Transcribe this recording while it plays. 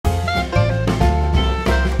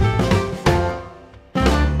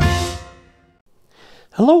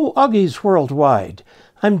Hello, Augies worldwide.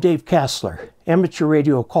 I'm Dave Casler, amateur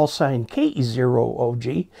radio call sign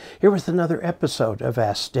KE0OG, here with another episode of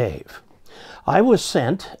Ask Dave. I was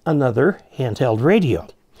sent another handheld radio.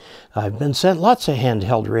 I've been sent lots of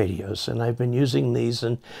handheld radios, and I've been using these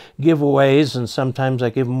in giveaways, and sometimes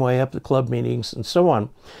I give them away up at club meetings and so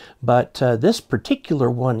on. But this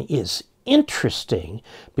particular one is interesting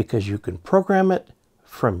because you can program it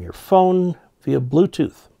from your phone via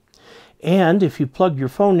Bluetooth. And if you plug your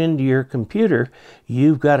phone into your computer,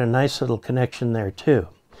 you've got a nice little connection there too.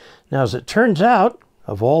 Now, as it turns out,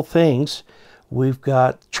 of all things, we've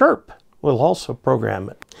got Chirp. We'll also program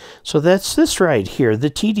it. So that's this right here,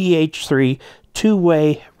 the TD-H3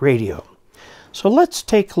 two-way radio. So let's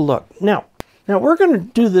take a look. Now we're going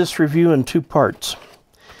to do this review in two parts.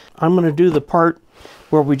 I'm going to do the part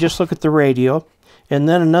where we just look at the radio, and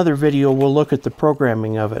then another video we'll look at the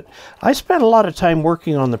programming of it. I spent a lot of time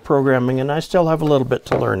working on the programming, and I still have a little bit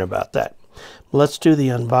to learn about that. Let's do the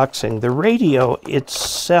unboxing. The radio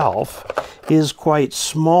itself is quite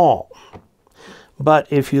small, but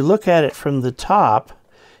if you look at it from the top,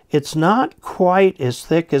 it's not quite as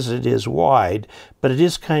thick as it is wide, but it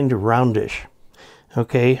is kind of roundish.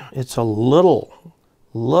 Okay, it's a little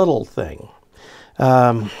thing.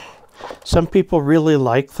 Some people really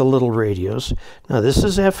like the little radios. Now this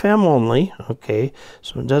is FM only, okay,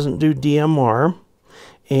 so it doesn't do DMR.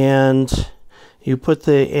 And you put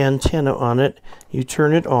the antenna on it, you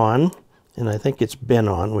turn it on, and I think it's been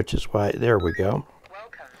on, which is why, there we go.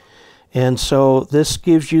 Welcome. And so this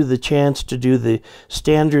gives you the chance to do the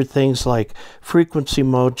standard things like frequency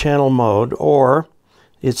mode, channel mode, or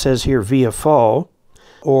it says here VFO,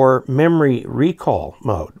 or memory recall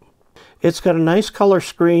mode. It's got a nice color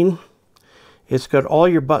screen. It's got all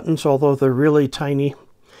your buttons, although they're really tiny,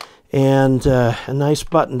 and a nice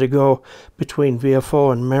button to go between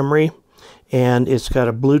VFO and memory, and it's got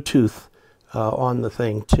a Bluetooth on the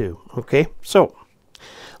thing too. Okay, so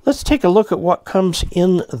let's take a look at what comes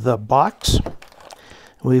in the box.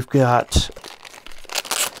 We've got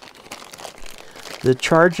the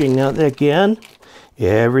charging. Now again,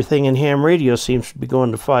 everything in ham radio seems to be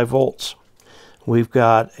going to 5 volts. We've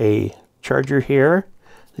got a charger here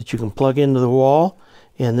that you can plug into the wall,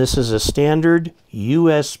 and this is a standard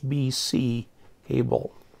USB-C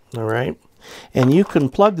cable. All right, and you can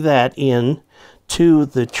plug that in to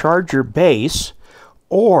the charger base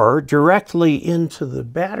or directly into the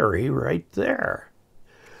battery right there.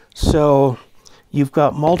 So you've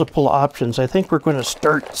got multiple options. I think we're going to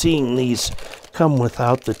start seeing these come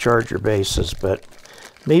without the charger bases, but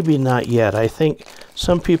maybe not yet. I think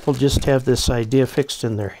some people just have this idea fixed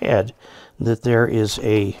in their head that there's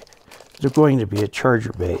going to be a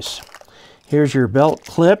charger base. Here's your belt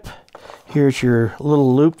clip. Here's your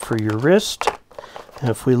little loop for your wrist. And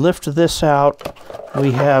if we lift this out,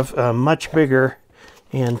 we have a much bigger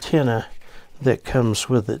antenna that comes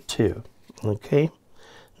with it too. Okay?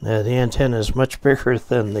 Now the antenna is much bigger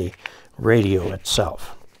than the radio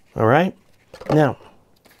itself. All right? Now,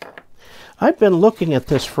 I've been looking at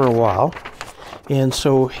this for a while, and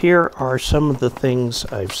so here are some of the things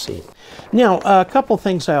I've seen. Now, a couple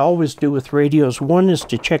things I always do with radios. One is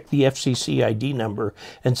to check the FCC ID number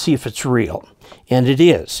and see if it's real. And it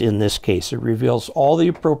is, in this case. It reveals all the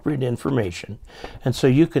appropriate information. And so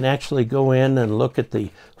you can actually go in and look at the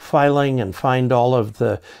filing and find all of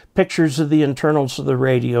the pictures of the internals of the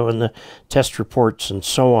radio and the test reports and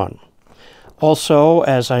so on. Also,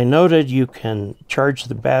 as I noted, you can charge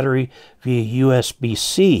the battery via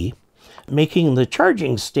USB-C, making the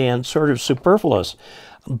charging stand sort of superfluous.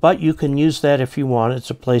 But you can use that if you want.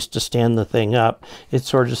 It's a place to stand the thing up. It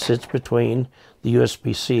sort of sits between the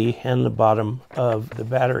USB-C and the bottom of the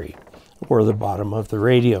battery, or the bottom of the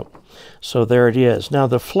radio. So there it is. Now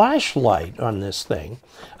the flashlight on this thing,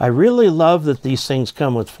 I really love that these things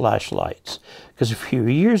come with flashlights, because if you're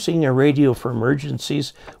using a radio for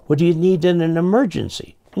emergencies, what do you need in an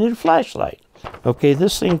emergency? You need a flashlight. Okay,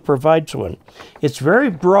 this thing provides one. It's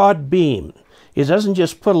very broad beam. It doesn't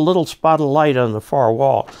just put a little spot of light on the far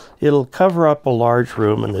wall. It'll cover up a large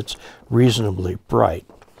room, and it's reasonably bright.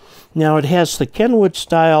 Now it has the Kenwood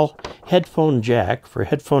style headphone jack for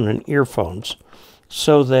headphone and earphones,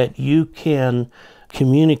 so that you can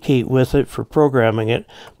communicate with it for programming it.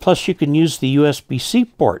 Plus you can use the USB-C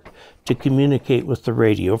port to communicate with the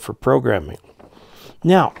radio for programming.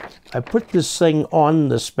 Now, I put this thing on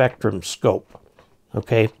the Spectrum scope.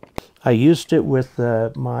 Okay, I used it with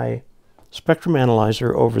my spectrum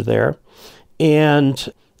analyzer over there,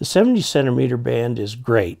 and the 70 centimeter band is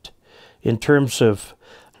great in terms of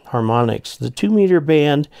harmonics. The 2-meter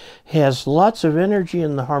band has lots of energy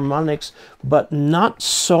in the harmonics, but not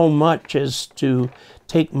so much as to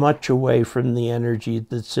take much away from the energy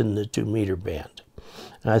that's in the 2-meter band.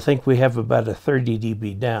 And I think we have about a 30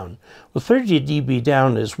 dB down. Well, 30 dB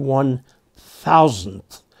down is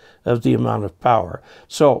 1/1000th of the amount of power.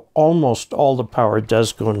 So almost all the power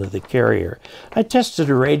does go into the carrier. I tested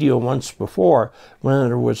a radio once before when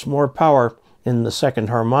there was more power in the second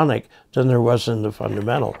harmonic than there was in the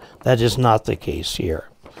fundamental. That is not the case here.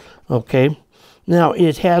 Okay, now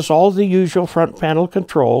it has all the usual front panel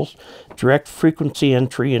controls, direct frequency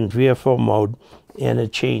entry in VFO mode, and a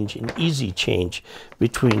change, an easy change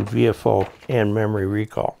between VFO and memory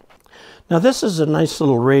recall. Now this is a nice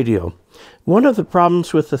little radio. One of the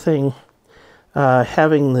problems with the thing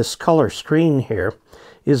having this color screen here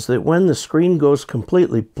is that when the screen goes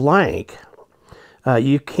completely blank,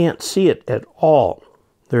 you can't see it at all.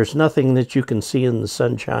 There's nothing that you can see in the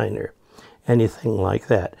sunshine or anything like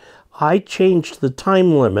that. I changed the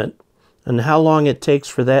time limit and how long it takes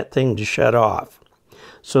for that thing to shut off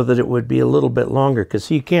so that it would be a little bit longer,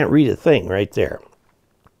 because you can't read a thing right there.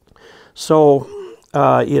 So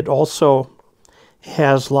it also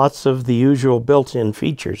has lots of the usual built-in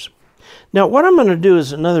features. Now what I'm going to do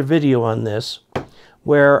is another video on this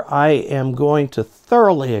where I am going to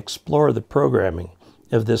thoroughly explore the programming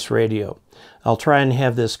of this radio. I'll try and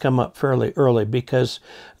have this come up fairly early, because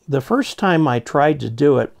the first time I tried to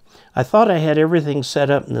do it, I thought I had everything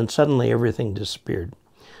set up and then suddenly everything disappeared.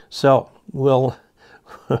 So we'll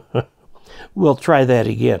try that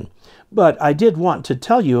again. But I did want to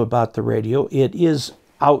tell you about the radio. It is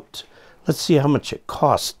out. Let's see how much it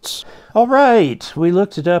costs. All right, we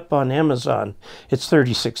looked it up on Amazon. It's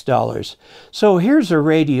 $36. So here's a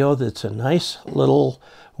radio that's a nice little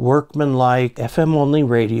workmanlike FM-only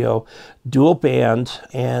radio, dual band,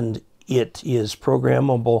 and it is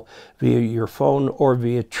programmable via your phone or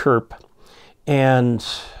via chirp. And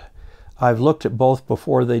I've looked at both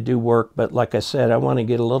before they do work, but like I said, I want to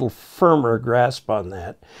get a little firmer grasp on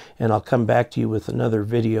that. And I'll come back to you with another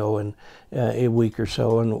video in a week or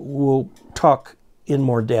so, and we'll talk in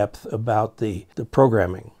more depth about the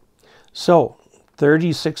programming. So,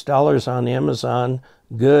 $36 on Amazon,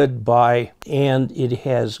 good buy, and it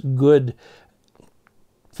has good,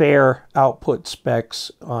 fair output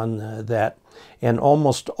specs on that. And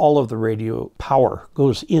almost all of the radio power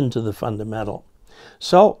goes into the fundamental.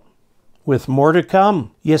 So, with more to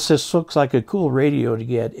come. Yes, this looks like a cool radio to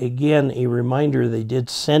get. Again, a reminder, they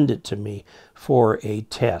did send it to me for a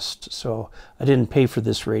test. So I didn't pay for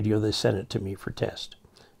this radio, they sent it to me for test.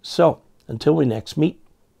 So until we next meet,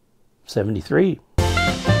 73.